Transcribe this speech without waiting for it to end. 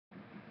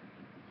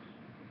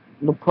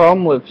The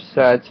problem with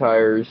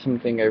satire is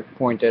something I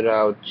pointed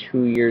out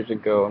 2 years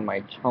ago in my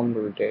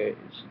Tumblr days.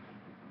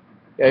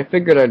 I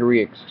figured I'd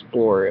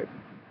re-explore it,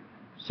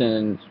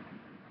 since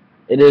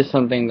it is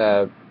something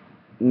that,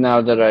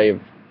 now that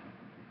I've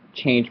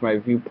changed my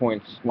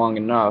viewpoints long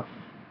enough,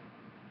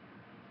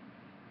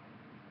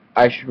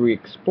 I should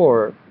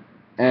re-explore.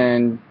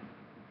 And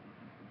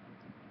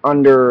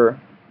under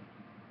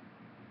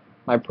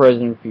my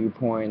present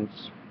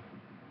viewpoints,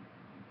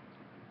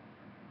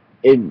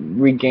 it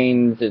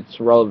regains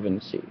its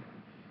relevancy.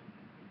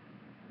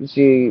 You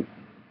see,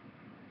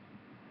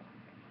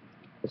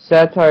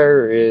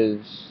 satire is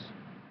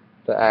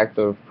the act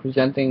of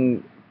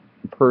presenting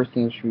a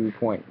person's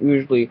viewpoint,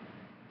 usually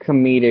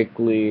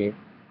comedically,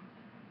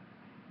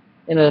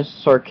 in a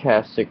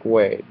sarcastic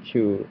way,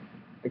 to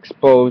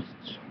expose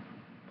its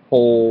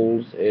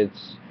holes,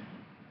 its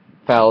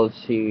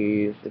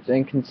fallacies, its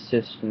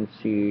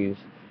inconsistencies,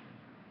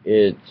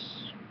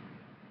 its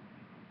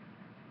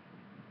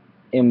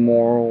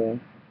immoralness,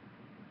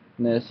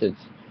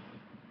 its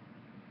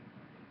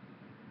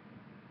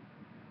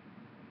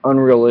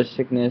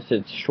unrealisticness,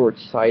 its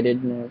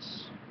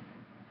short-sightedness,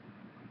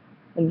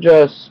 and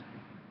just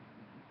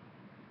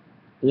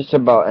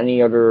about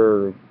any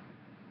other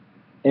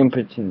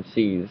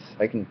impotencies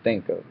I can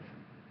think of.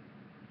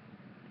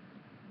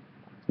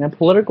 Now,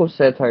 political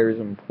satire is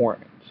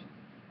important.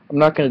 I'm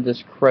not going to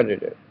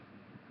discredit it.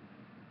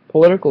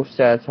 Political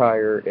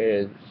satire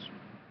is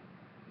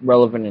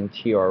relevant in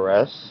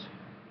TRS,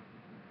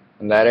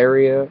 in that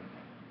area,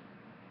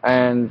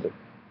 and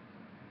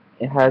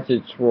it has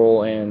its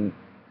role in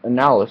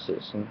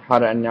analysis and how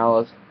to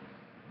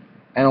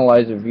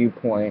analyze a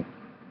viewpoint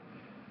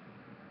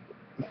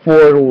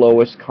for the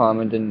lowest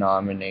common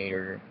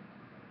denominator,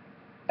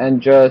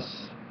 and just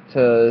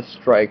to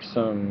strike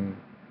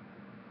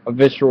a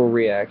visceral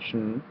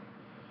reaction.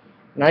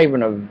 Not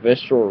even a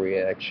visceral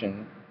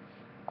reaction.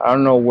 I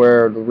don't know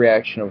where the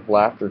reaction of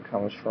laughter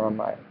comes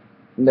from.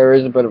 There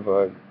is a bit of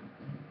a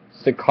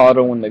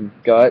staccato in the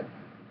gut,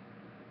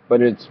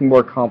 but it's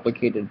more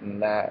complicated than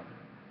that.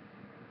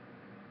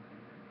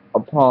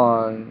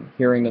 Upon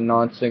hearing the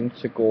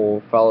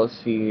nonsensical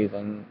fallacies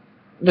and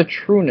the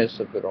trueness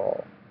of it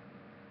all,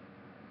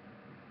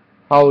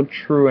 how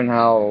true and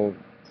how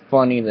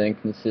funny the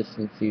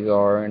inconsistencies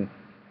are, and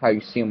how you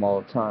see them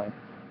all the time.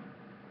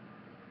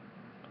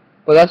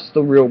 But that's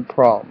the real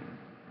problem.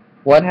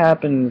 What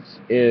happens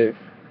if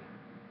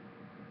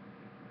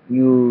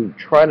you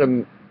try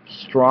to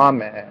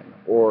strawman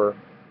or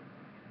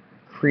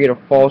create a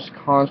false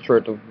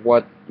construct of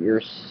what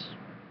you're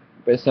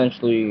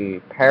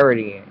essentially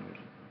parodying?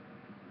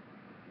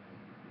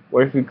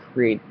 What if you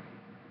create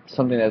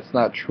something that's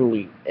not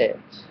truly it?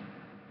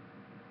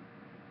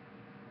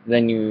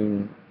 Then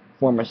you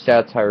form a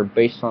satire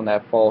based on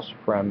that false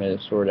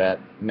premise or that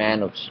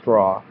man of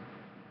straw.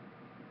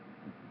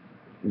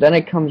 Then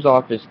it comes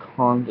off as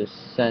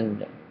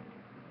condescending.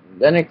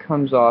 Then it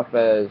comes off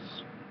as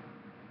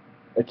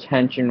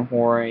attention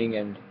whoring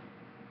and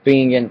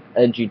being an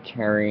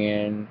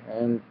edutarian,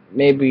 and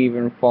maybe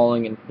even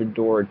falling in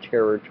fedora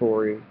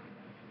territory.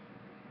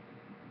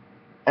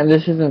 And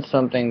this isn't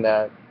something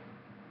that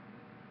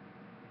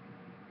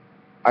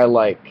I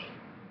like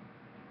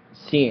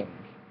seeing.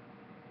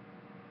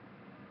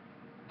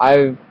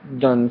 I've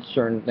done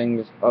certain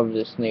things of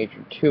this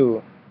nature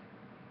too.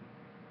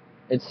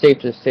 It's safe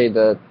to say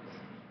that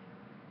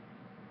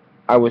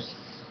I was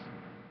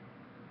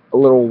a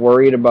little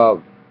worried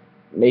about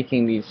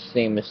making these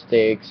same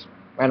mistakes,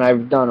 and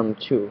I've done them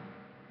too.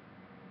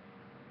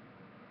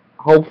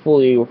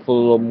 Hopefully with a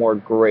little more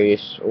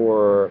grace,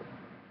 or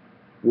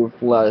with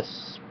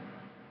less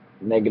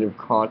negative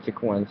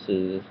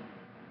consequences.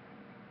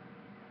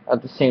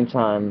 At the same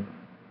time,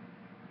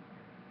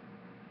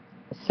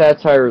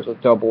 satire is a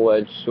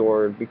double-edged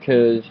sword,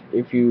 because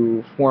if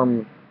you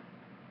form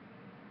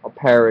a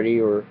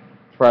parody or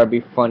try to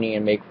be funny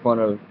and make fun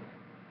of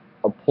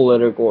a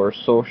political or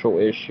social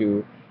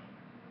issue,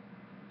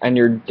 and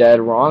you're dead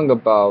wrong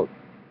about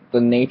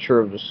the nature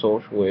of the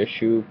social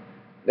issue,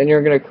 then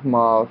you're going to come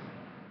off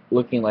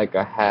looking like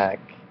a hack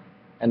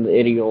and the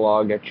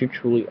ideologue that you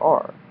truly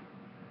are.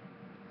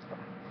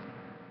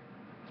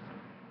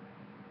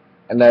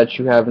 And that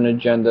you have an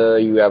agenda,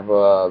 you have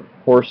a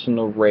horse in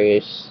the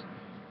race,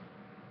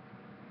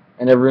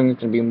 and everyone's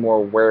going to be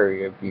more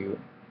wary of you.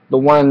 The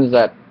ones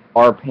that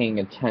are paying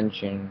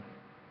attention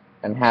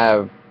and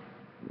have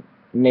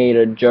made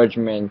a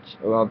judgment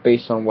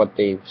based on what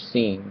they've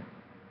seen.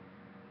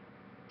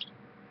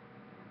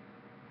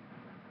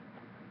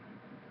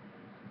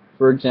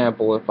 For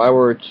example, if I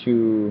were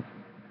to...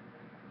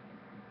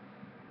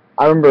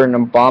 I remember an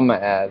Obama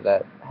ad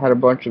that had a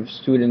bunch of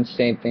students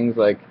saying things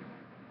like,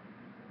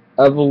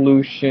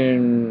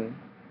 evolution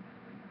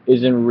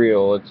isn't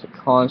real, it's a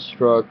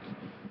construct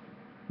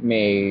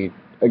made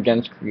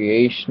against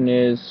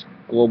creationists,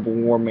 global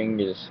warming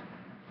is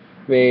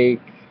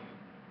fake,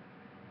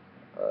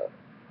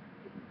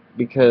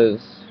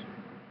 because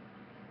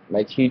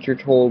my teacher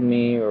told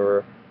me,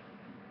 or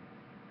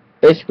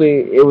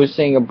basically it was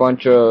saying a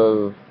bunch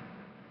of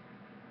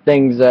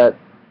things that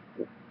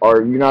are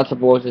you're not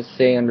supposed to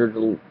say under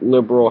the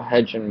liberal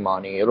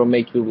hegemony. It'll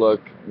make you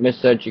look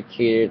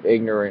miseducated,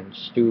 ignorant,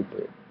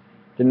 stupid.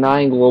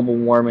 Denying global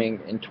warming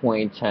in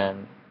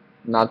 2010,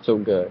 not so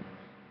good.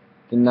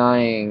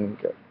 Denying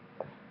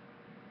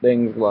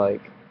things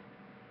like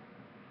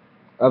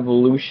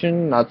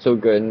evolution, not so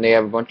good. And they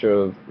have a bunch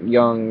of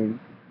young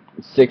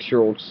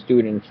 6-year-old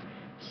students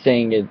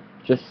saying it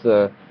just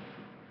to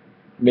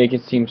make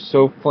it seem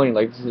so funny,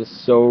 like this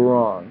is so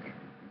wrong.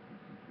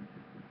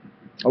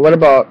 What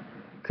about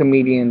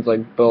comedians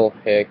like Bill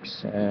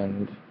Hicks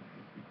and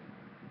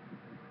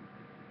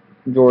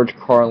George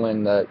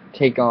Carlin that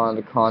take on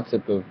the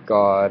concept of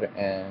God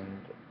and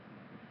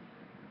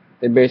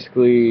they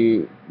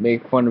basically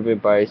make fun of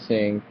it by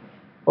saying,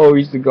 oh,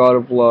 he's the God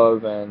of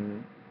love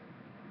and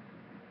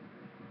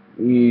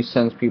he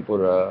sends people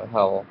to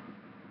hell.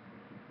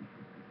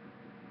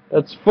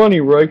 That's funny,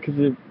 right?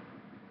 Because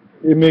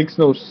it makes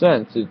no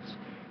sense. It's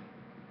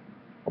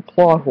a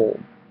plot hole.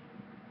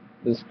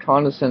 This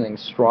condescending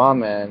straw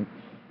man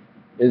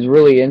is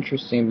really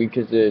interesting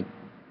because it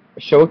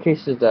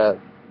showcases that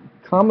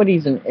comedy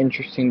is an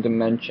interesting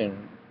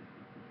dimension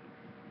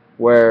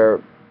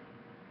where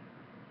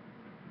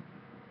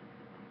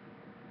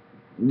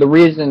the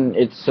reason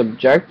it's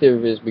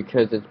subjective is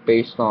because it's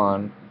based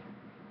on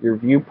your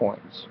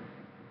viewpoints.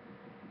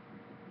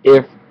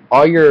 If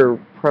all your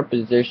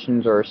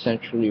prepositions are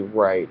essentially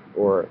right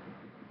or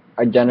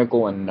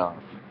identical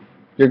enough,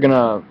 you're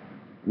gonna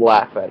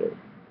laugh at it.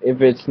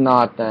 If it's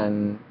not,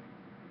 then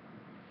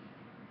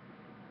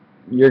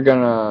you're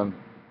gonna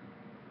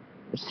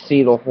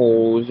see the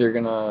holes, you're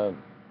gonna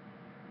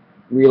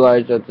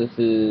realize that this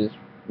is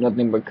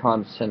nothing but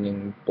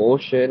condescending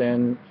bullshit,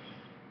 and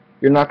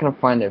you're not gonna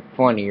find it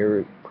funny.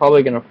 You're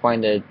probably gonna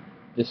find it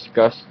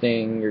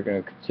disgusting, you're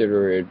gonna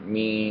consider it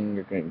mean,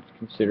 you're gonna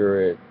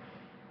consider it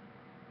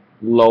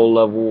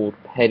low-level,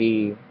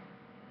 petty,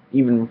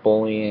 even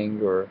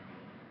bullying, or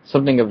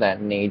something of that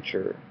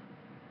nature.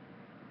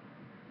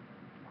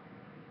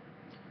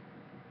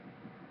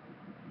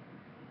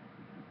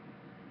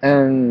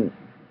 And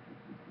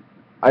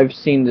I've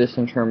seen this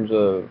in terms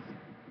of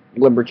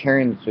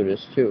libertarians do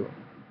this too.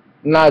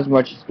 Not as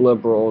much as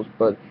liberals,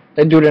 but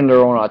they do it in their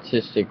own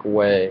autistic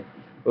way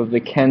with the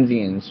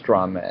Keynesian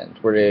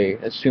strawmans, where they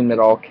assume that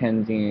all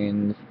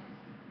Keynesians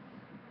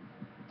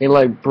they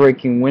like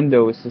breaking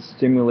windows to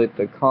stimulate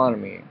the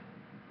economy,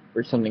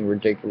 or something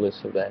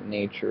ridiculous of that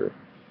nature.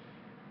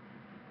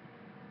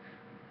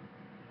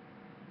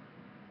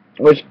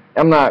 Which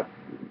I'm not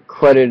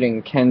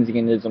crediting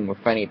Keynesianism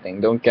with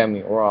anything. Don't get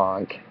me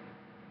wrong.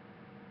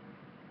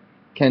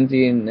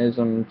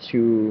 Keynesianism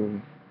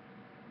to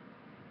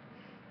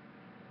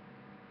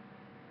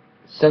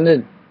send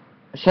it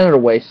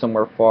away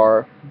somewhere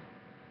far,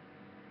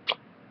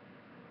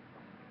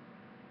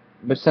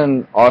 but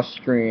send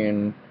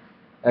Austrian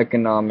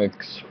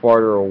economics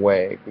farther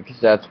away because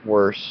that's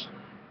worse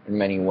in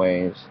many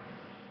ways,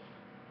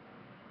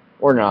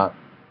 or not.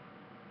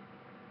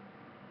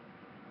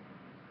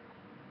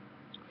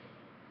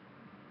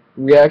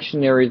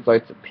 Reactionaries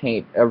like to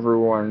paint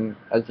everyone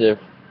as if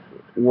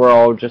we're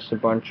all just a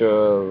bunch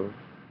of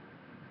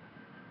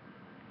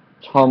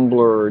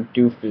Tumblr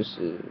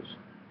doofuses,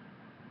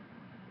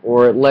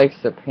 or it likes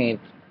to paint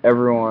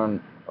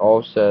everyone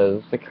also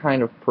as the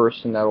kind of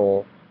person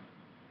that'll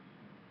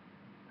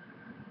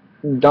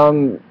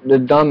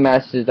the dumb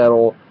masses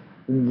that'll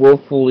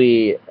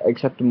willfully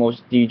accept the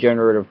most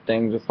degenerative of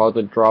things without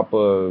a drop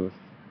of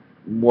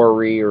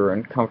worry or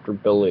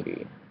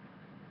uncomfortability.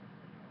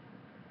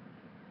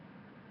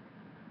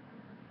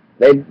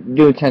 They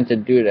do tend to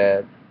do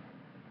that.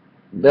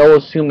 They'll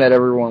assume that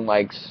everyone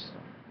likes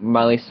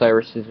Miley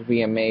Cyrus's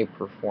VMA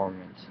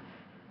performance.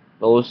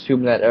 They'll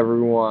assume that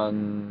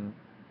everyone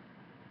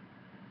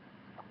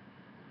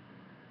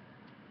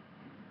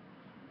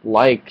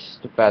likes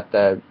the fact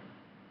that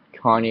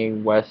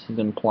Kanye West is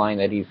implying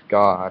that he's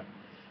God.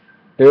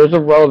 There is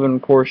a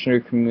relevant portion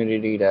of the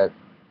community that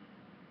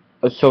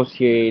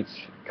associates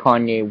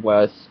Kanye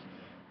West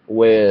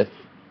with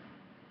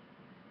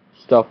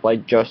stuff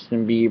like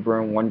Justin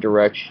Bieber and One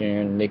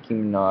Direction, Nicki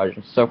Minaj,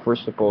 and stuff we're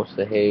supposed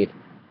to hate.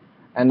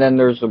 And then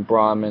there's the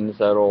Brahmins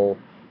that'll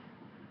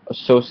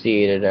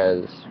associate it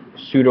as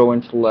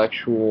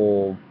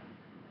pseudo-intellectual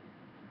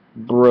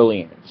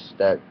brilliance.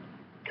 That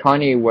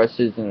Kanye West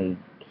isn't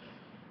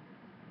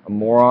a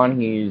moron,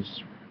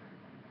 he's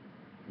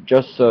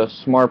just a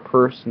smart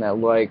person that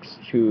likes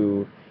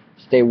to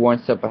stay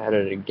one step ahead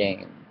of the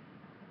game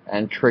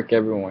and trick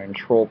everyone and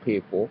troll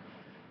people,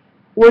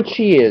 which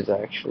he is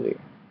actually,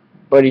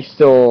 but he's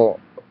still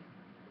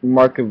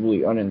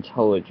remarkably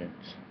unintelligent.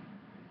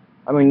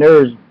 I mean,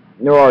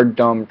 there are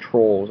dumb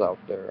trolls out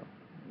there.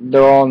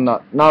 They're all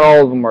not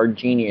all of them are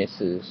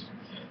geniuses.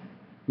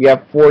 You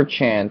have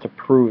 4chan to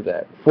prove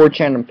that.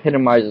 4chan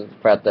epitomizes the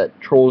fact that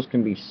trolls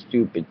can be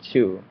stupid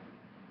too.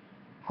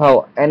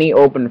 Hell, any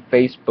open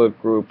Facebook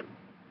group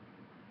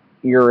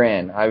you're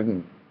in.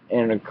 I'm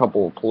in a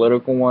couple of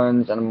political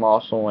ones, and I'm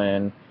also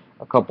in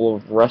a couple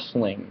of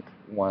wrestling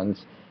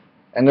ones.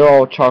 And they're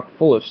all chock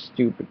full of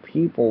stupid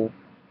people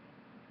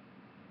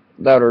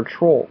that are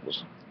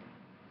trolls.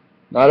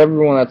 Not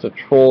everyone that's a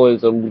troll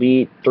is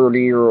elite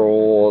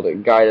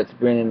 30-year-old guy that's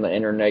been in the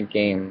internet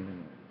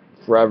game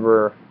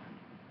forever,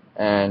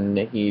 and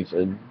he's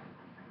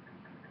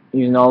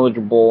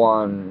knowledgeable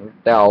on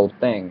thou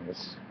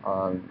things,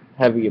 on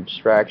heavy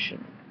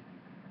abstraction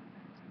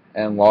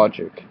and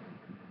logic.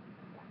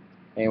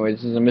 Anyways,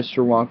 this is a Mr.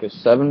 Wonka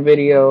 7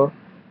 video.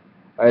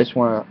 I just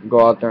want to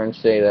go out there and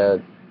say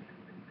that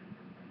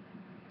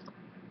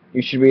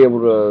you should be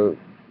able to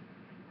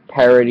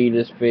parody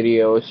this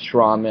video,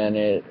 strawman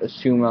it,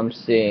 assume I'm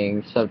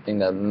saying something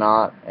that I'm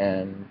not,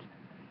 and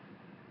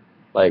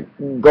like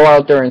go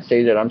out there and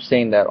say that I'm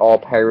saying that all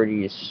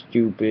parody is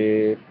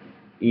stupid,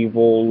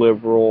 evil,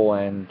 liberal,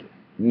 and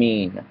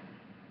mean.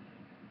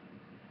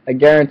 I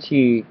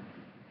guarantee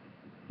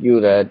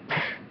you that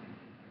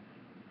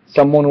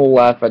someone will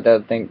laugh at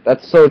that thing.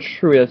 That's so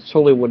true, that's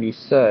totally what he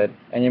said,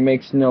 and it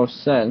makes no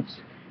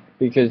sense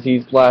because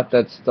he's laughed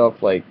at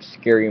stuff like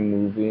Scary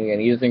Movie, and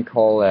he doesn't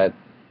call that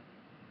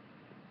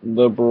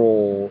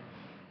liberal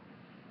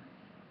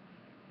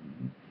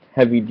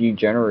heavy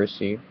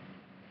degeneracy.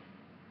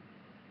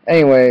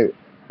 Anyway,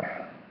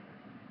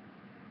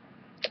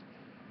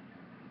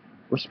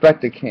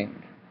 respect the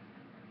king.